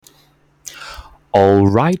All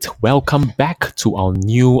right, welcome back to our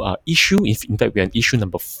new issue. In fact, we're on issue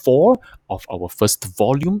number 4 of our first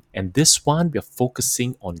volume, and this one we're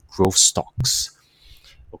focusing on growth stocks.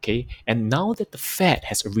 Okay, and now that the Fed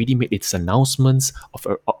has already made its announcements of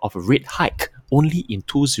a rate hike only in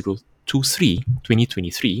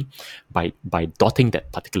 2023 by dotting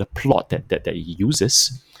that particular plot that it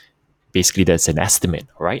uses. Basically, that's an estimate,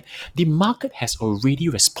 right? The market has already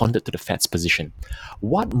responded to the Fed's position.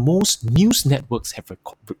 What most news networks have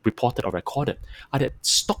reported or recorded are that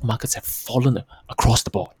stock markets have fallen across the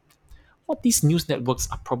board. What these news networks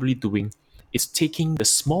are probably doing is taking the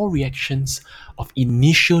small reactions of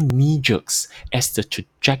initial knee jerks as the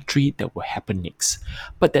trajectory that will happen next.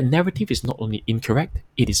 But that narrative is not only incorrect,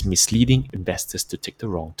 it is misleading investors to take the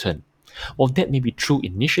wrong turn. While that may be true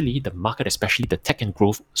initially, the market, especially the tech and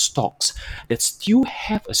growth stocks that still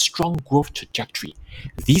have a strong growth trajectory,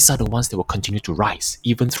 these are the ones that will continue to rise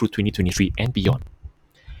even through 2023 and beyond.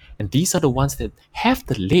 And these are the ones that have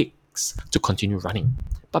the legs to continue running.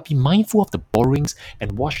 But be mindful of the borrowings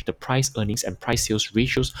and watch the price earnings and price sales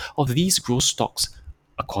ratios of these growth stocks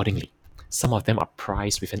accordingly. Some of them are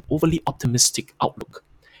priced with an overly optimistic outlook,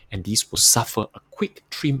 and these will suffer a quick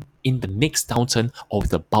trim in the next downturn or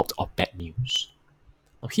with a bout of bad news.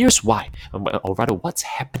 Now, here's why, or rather, what's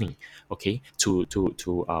happening. Okay, to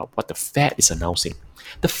what the Fed is announcing.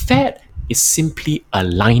 The Fed is simply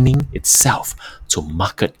aligning itself to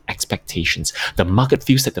market expectations. The market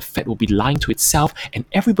feels that the Fed will be lying to itself and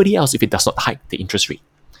everybody else if it does not hike the interest rate.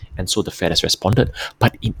 And so the Fed has responded,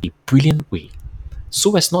 but in a brilliant way,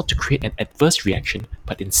 so as not to create an adverse reaction,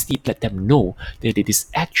 but instead let them know that it is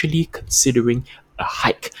actually considering a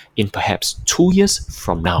hike in perhaps 2 years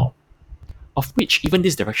from now, of which even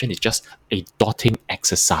this direction is just a dotting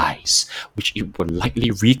exercise, which it will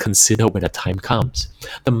likely reconsider when the time comes.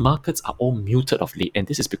 The markets are all muted of late, and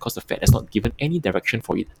this is because the Fed has not given any direction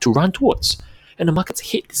for it to run towards. And the markets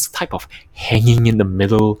hate this type of hanging in the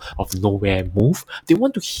middle of nowhere move. They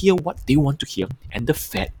want to hear what they want to hear, and the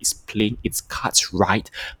Fed is playing its cards right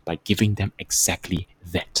by giving them exactly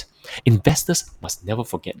that. Investors must never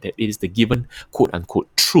forget that it is the given quote unquote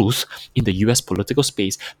truth in the US political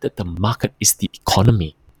space that the market is the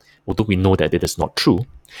economy, although we know that it is not true.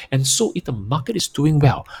 And so, if the market is doing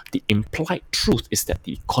well, the implied truth is that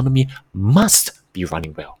the economy must be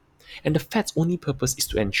running well. And the Fed's only purpose is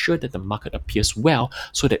to ensure that the market appears well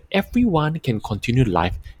so that everyone can continue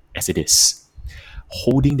life as it is.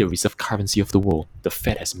 Holding the reserve currency of the world, the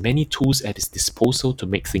Fed has many tools at its disposal to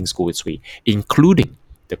make things go its way, including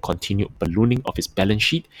the continued ballooning of its balance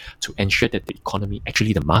sheet to ensure that the economy,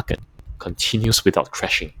 actually the market, continues without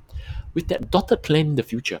crashing. With that dotted plan in the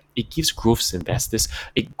future, it gives growth investors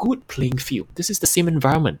a good playing field. This is the same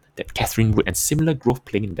environment that Catherine Wood and similar growth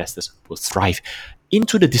playing investors will thrive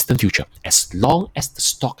into the distant future, as long as the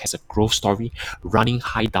stock has a growth story running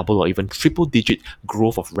high double or even triple digit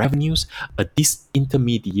growth of revenues, a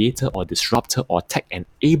disintermediator or disruptor or tech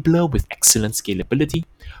enabler with excellent scalability.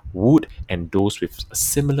 Wood and those with a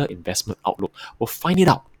similar investment outlook will find it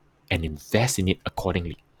out and invest in it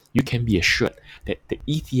accordingly. You can be assured that the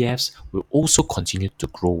ETFs will also continue to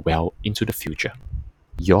grow well into the future.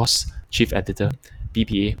 Yours, Chief Editor,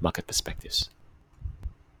 BBA Market Perspectives.